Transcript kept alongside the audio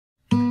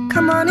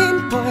Come on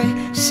in,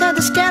 boy, said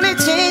the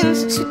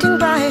skeletons sitting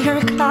by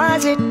her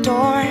closet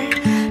door.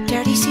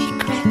 Dirty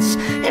secrets,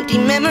 empty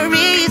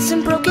memories,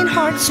 and broken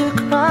hearts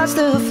across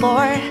the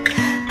floor.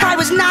 I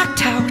was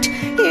knocked out,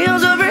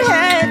 heels over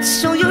head,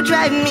 so you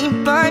drag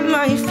me by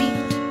my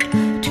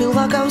feet to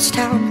a ghost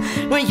town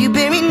where you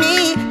buried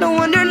me. No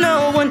wonder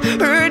no one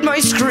heard my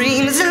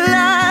screams.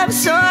 Love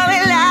so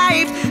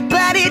alive,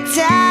 but it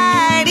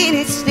died in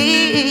its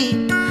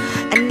sleep.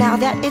 And now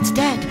that it's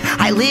dead,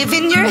 I live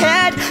in your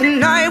head,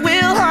 and I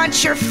will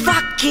haunt your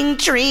fucking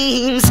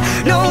dreams.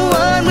 No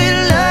one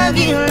will love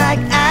you like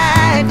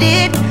I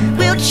did,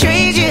 will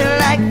treat you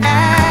like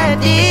I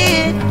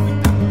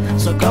did.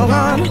 So go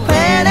on,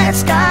 wear that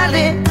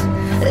scarlet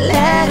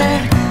letter.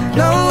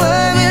 No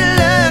one will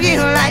love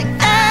you like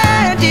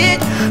I did,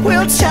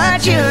 will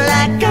touch you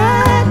like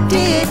I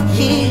did,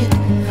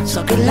 yeah.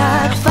 So good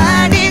luck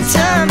finding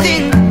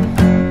something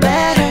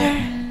better.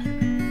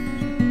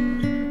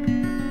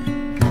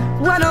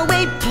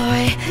 Runaway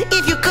boy,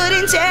 if you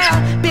couldn't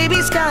tell,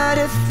 baby's got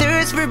a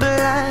thirst for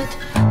blood.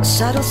 A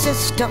subtle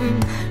system,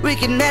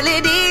 wicked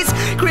melodies,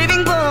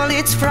 craving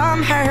bullets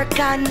from her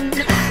gun.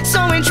 So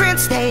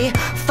entranced they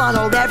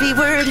follow every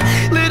word,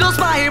 little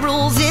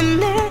spirals in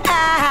their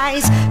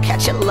eyes.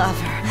 Catch a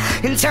lover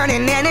and turn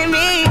an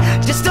enemy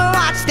just to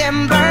watch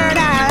them burn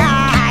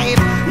alive.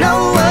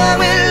 No one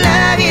will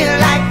love you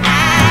like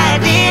I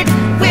did,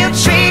 will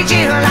treat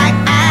you like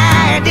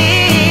I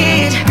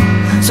did.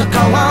 So go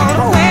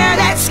on, wear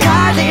that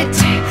scarlet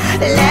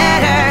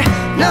letter.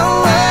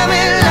 No one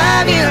will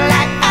love you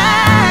like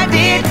I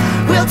did,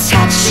 will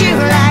touch you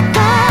like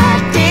I did.